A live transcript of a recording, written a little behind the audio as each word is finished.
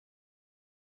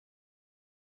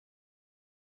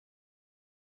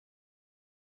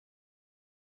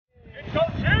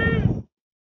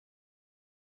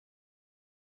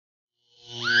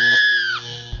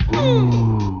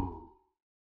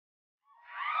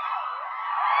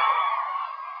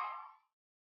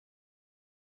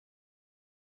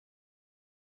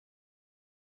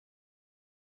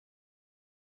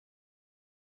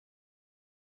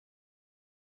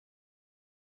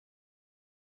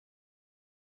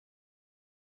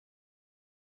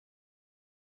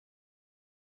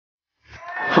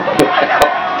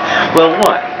Well,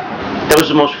 what? That was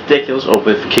the most ridiculous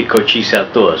open for Kid Cochise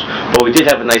Outdoors. But we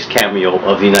did have a nice cameo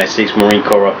of the United States Marine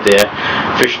Corps up there,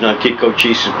 fishing on Kid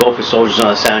Cochise's boat for Soldiers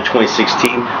on the Sound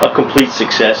 2016. A complete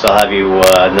success, I'll have you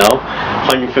know.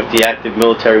 150 active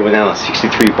military went out on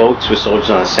 63 boats with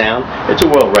Soldiers on the Sound. It's a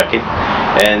world record.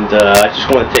 And I just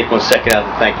want to take 1 second out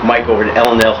to thank Mike over at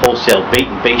L&L Wholesale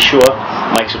Bait and Bayshore.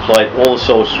 Mike supplied all the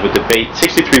soldiers with the bait.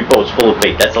 63 boats full of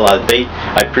bait. That's a lot of bait.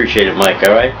 I appreciate it, Mike,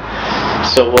 alright?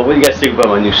 So what do you guys think about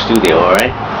my new studio, alright?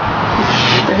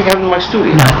 I think I'm in my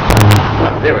studio.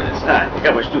 Oh, there it is. Alright, I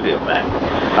got my studio back.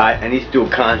 Alright, I need to do a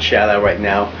con shout out right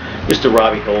now. Mr.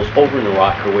 Robbie Holes over in the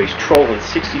Rockaways, trolling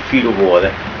 60 feet of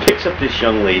water, picks up this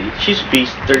young lady. She's a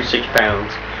beast, 36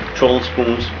 pounds, trolling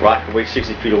spoons, Rockaway,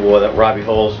 60 feet of water. Robbie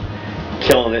Holes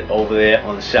killing it over there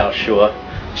on the South Shore.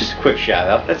 Just a quick shout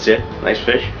out, that's it. Nice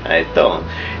fish, I throw him.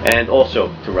 And also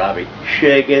to Robbie,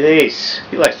 shake it ace.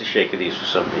 He likes to shake it ace for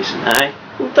some reason, alright?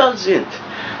 Who doesn't?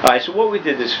 Alright, so what we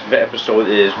did this episode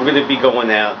is we're going to be going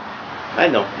out. I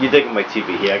know, you're digging my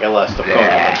TV here. I got a lot of stuff going on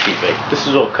my TV. This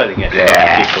is all cutting edge. Kid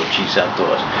Cochise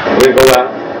Outdoors. We're going to go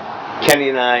out. Kenny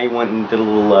and I went and did a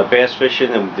little bass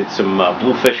fishing, and we did some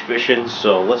bluefish fishing.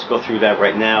 So let's go through that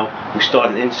right now. We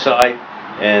started inside,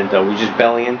 and we're just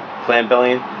bellying, clam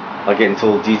bellying. I'll get into a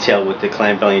little detail with the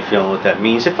clam belly if you don't know what that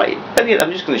means.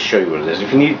 I'm just going to show you what it is.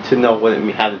 If you need to know what it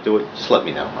means, how to do it, just let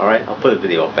me know. Alright? I'll put a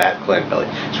video up at clam belly.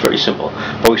 It's very simple.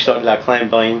 But we started out clam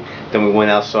bellying, then we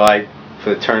went outside for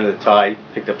the turn of the tide,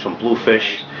 picked up some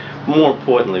bluefish. More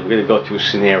importantly, we're going to go through a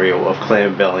scenario of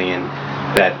clam bellying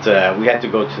that we had to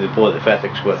go to the Board of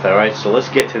Ethics with. Alright? So let's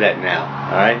get to that now.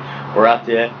 Alright? We're out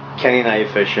there. Kenny and I are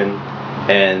fishing.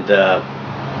 And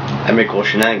I make all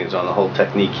shenanigans on the whole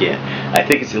technique here. I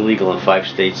think it's illegal in 5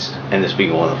 states, and this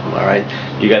being one of them, alright?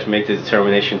 You guys make the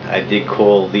determination. I did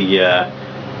call the,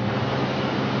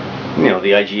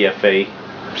 the IGFA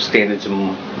standards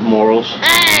and morals,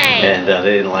 and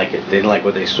they didn't like it. They didn't like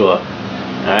what they saw,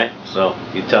 alright? So,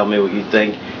 you tell me what you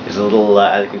think is a little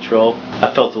out of control.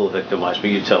 I felt a little victimized,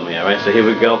 but you tell me, alright? So here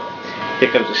we go.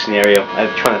 Here comes the scenario. I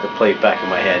try not to play it back in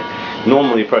my head.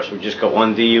 Normally, a person would just go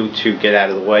under you to get out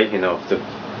of the way,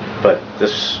 but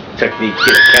this technique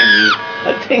here,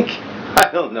 I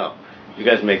don't know. You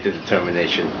guys make the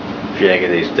determination. If you're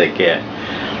these, take care.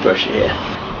 Brush your hair.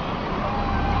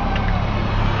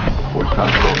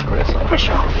 Push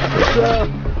up.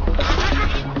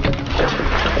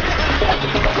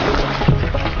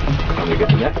 Can we get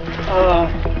the net?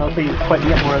 I don't think it's quite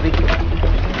yet worthy.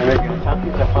 Are you on top?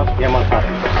 Is that possible? Yeah, I'm on top.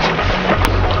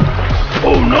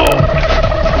 Oh no!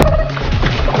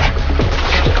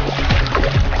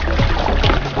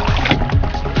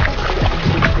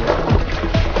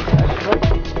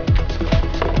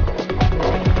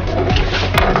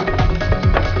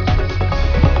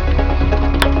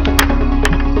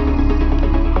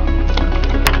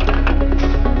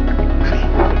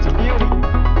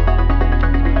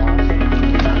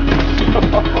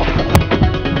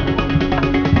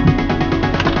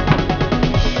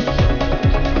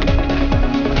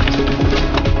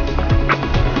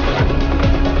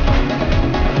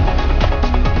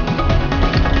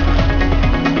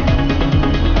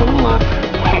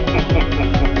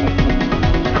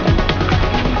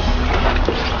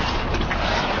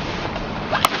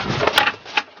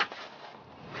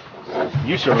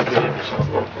 You sure did it yourself.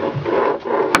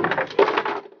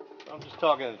 I'm just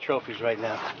talking to the trophies right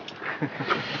now.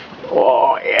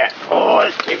 Oh yeah. Oh,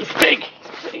 this baby's big.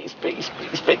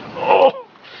 He's big. Oh.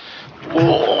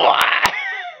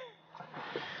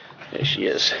 There she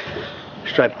is.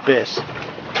 Striped bass.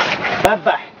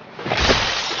 Bye-bye.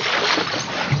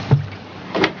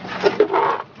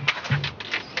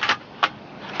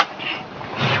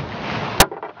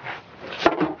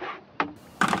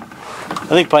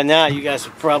 I think by now you guys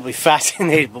are probably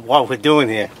fascinated with what we're doing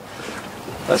here.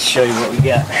 Let's show you what we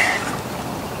got.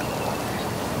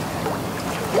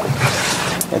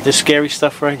 Got this scary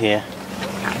stuff right here.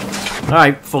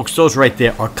 Alright folks, those right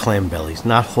there are clam bellies.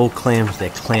 Not whole clams,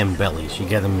 they're clam bellies. You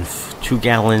get them in 2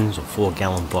 gallons or 4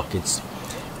 gallon buckets.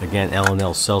 Again,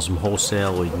 L&L sells them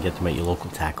wholesale, or you can get them at your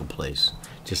local tackle place.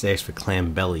 Just ask for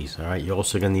clam bellies, alright? You're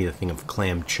also going to need a thing of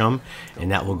clam chum,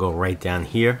 and that will go right down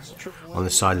here on the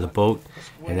side of the boat.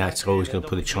 And that's always going to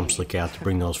put a chum slick out to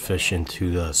bring those fish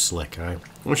into the slick, alright?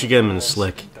 Once you get them in the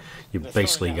slick, you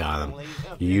basically got them.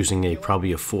 You're using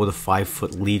probably a 4 to 5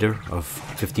 foot leader of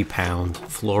 50-pound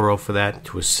fluoro for that,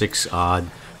 to a 6-odd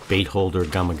bait holder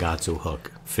Gamakatsu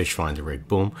hook, fish finder rig.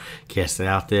 Boom, cast it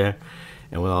out there.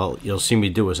 And what you'll see me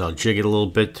do is I'll jig it a little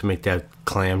bit to make that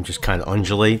clam just kind of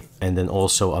undulate, and then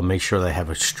also I'll make sure that I have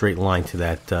a straight line to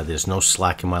that. There's no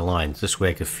slack in my line. This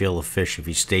way I can feel the fish. If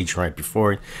he's staged right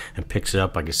before it and picks it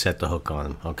up, I can set the hook on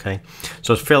him, okay?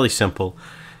 So it's fairly simple.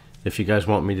 If you guys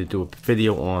want me to do a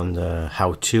video on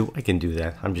how to, I can do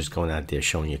that. I'm just going out there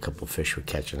showing you a couple of fish we're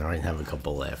catching, all right, and have a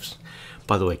couple of laughs.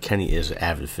 By the way, Kenny is an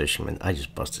avid fisherman. I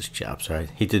just bust his chops, all right?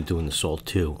 He did doing the salt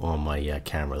too on my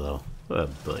camera, though. Oh,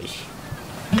 boy.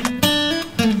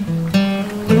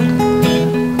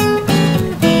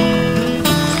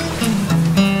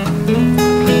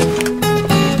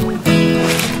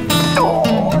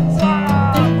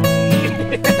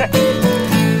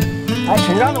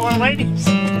 Actually, another one, ladies.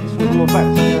 Just a little bit.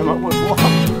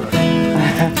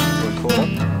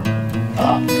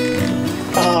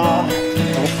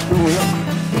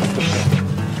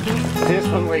 This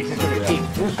one, ladies, is going to keep.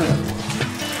 This one.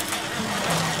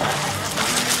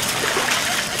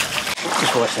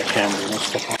 Just watch that camera. Don't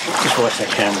stick on. Just watch that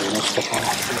camera. Don't stick on.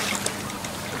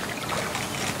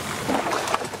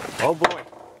 Oh boy,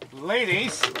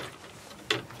 ladies.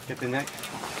 Get the neck.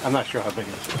 I'm not sure how big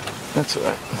it is. That's all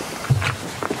right.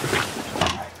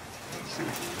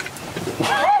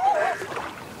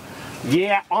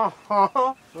 Yeah,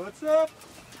 What's up?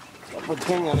 We're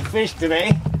king of the fish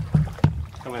today.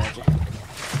 Coming at you.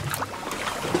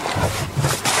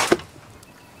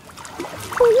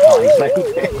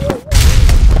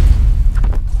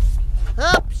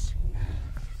 Oops.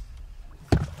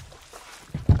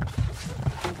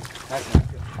 That's not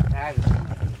good. That is not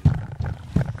good.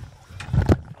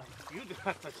 You do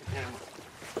not touch the camera.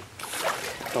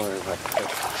 Don't worry about the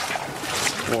fish.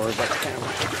 Don't worry about the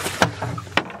camera.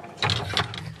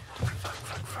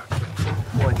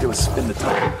 All I do is spin the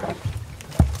top.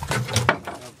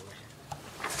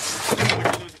 What'd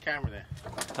you do with the camera there?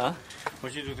 Huh?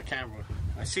 What'd you do with the camera?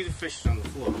 I see the fish on the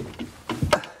floor.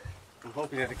 I'm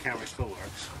hoping that the camera still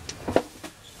works.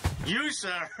 You,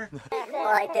 sir! All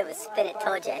I did was spin it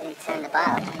towards you. I didn't turn the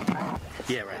bottle.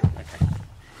 Yeah, right. Okay.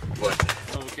 What?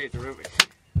 Okay, terrific.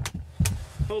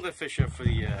 Hold that fish up for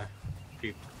the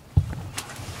people.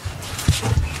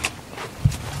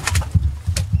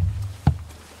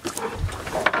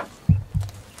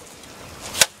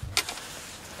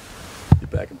 You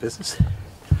back in business?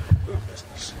 Good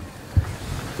business.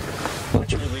 Why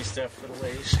don't you release that for the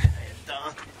ladies?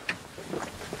 Done.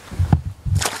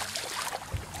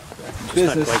 I'm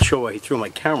not quite sure why he threw my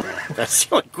camera. That's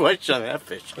the only question on that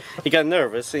fish. He got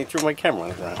nervous and he threw my camera on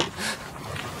the ground.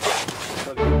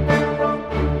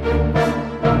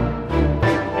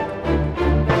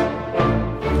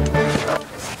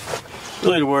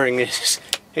 Really the wording is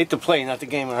hate the play, not the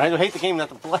game. Or I hate the game, not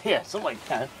the player. Something like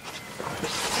that.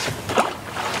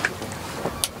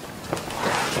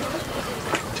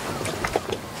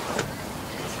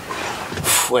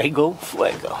 Fuego,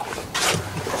 fuego.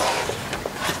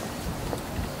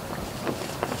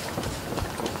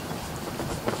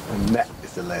 And that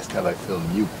is the last time I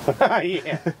filmed you.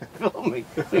 Yeah, film me.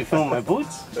 You film my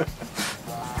boots? Got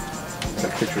a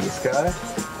picture of the sky.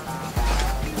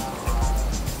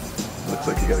 Looks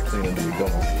like you got to clean under your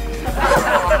gunnels.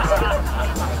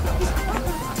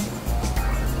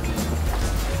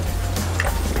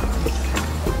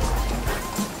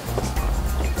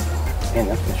 Man,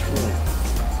 that fish really,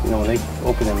 you know, when they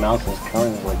open their mouths and it's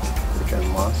current, they're like a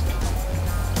monster.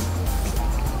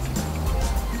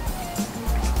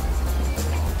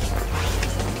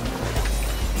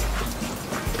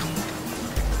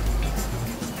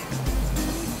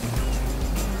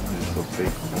 It's so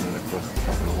fake running across the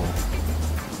top of the wall.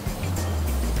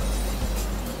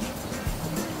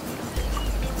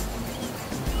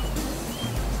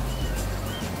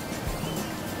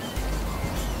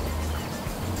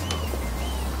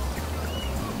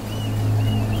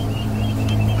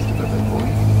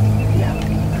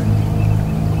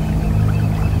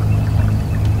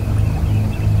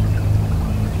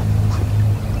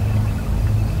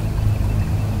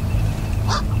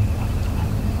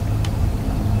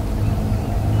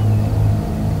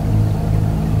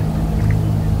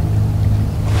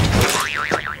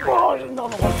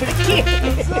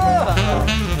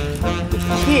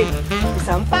 Kid is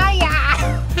on fire!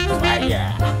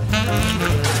 Fire!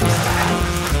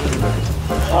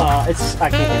 It's, I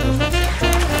can't get this.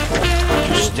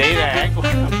 Just stay there. I'm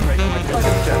breaking my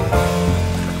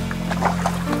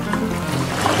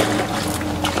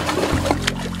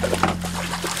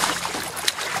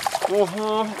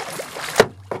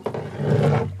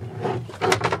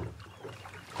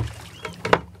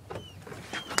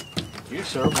You,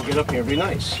 sir, will get up here and be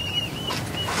nice.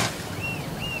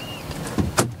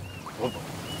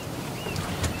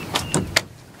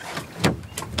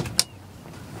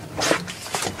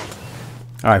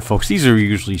 All right, folks, these are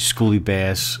usually schoolie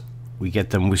bass. We get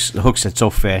them with the hooks that's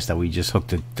so fast that we just hook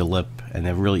the lip, and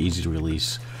they're really easy to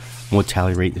release.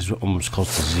 Mortality rate is almost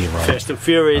close to 0. Fast and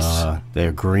furious.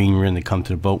 They're green when they come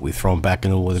to the boat. We throw them back in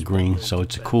the water green, so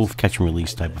it's a cool catch and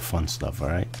release type of fun stuff. All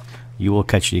right, you will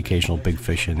catch the occasional big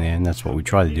fish in there, and that's what we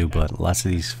try to do. But lots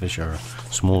of these fish are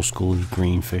small schoolie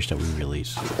green fish that we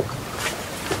release.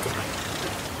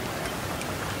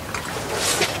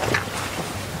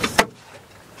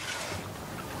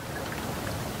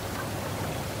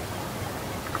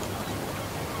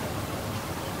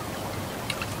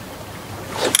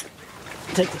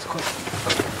 Take this quick.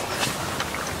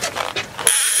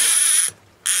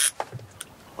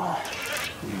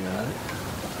 You got it.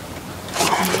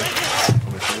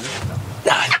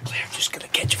 Nah, Claire, I'm just gonna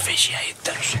catch a fish. Yeah, you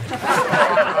thirsty.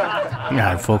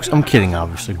 Alright, folks, I'm kidding,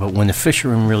 obviously, but when the fish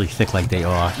are in really thick like they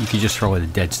are, you can just throw it a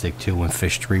dead stick too and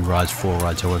fish 3 rods, 4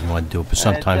 rods, however you want to do it, but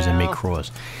sometimes they may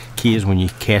cross. Key is when you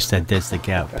cast that dead stick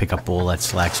out, pick up all that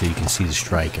slack so you can see the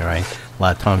strike, alright? A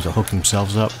lot of times they'll hook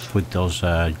themselves up with those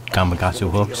Gamakatsu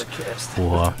hooks,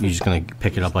 or you're just going to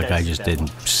pick it up like I just did and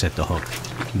set the hook.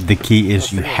 The key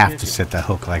is you have to set that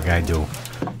hook like I do.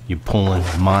 You're pulling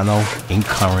mono in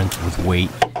current with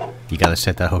weight. You got to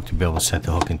set that hook to be able to set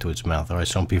the hook into its mouth, alright?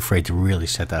 So don't be afraid to really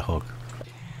set that hook.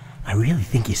 I really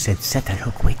think you said set that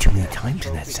hook way too many times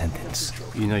in that sentence.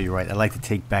 You know you're right. I'd like to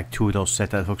take back 2 of those set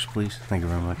that hooks, please. Thank you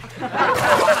very much.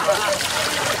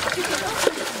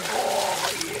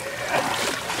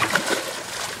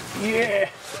 Yeah.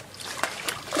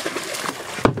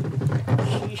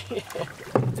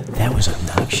 That was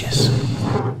obnoxious.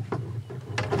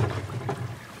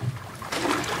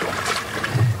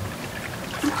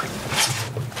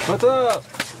 What's up?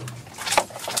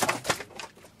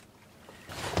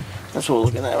 That's what we're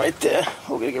looking at right there.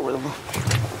 We're gonna get rid of them.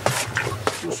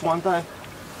 Just one time.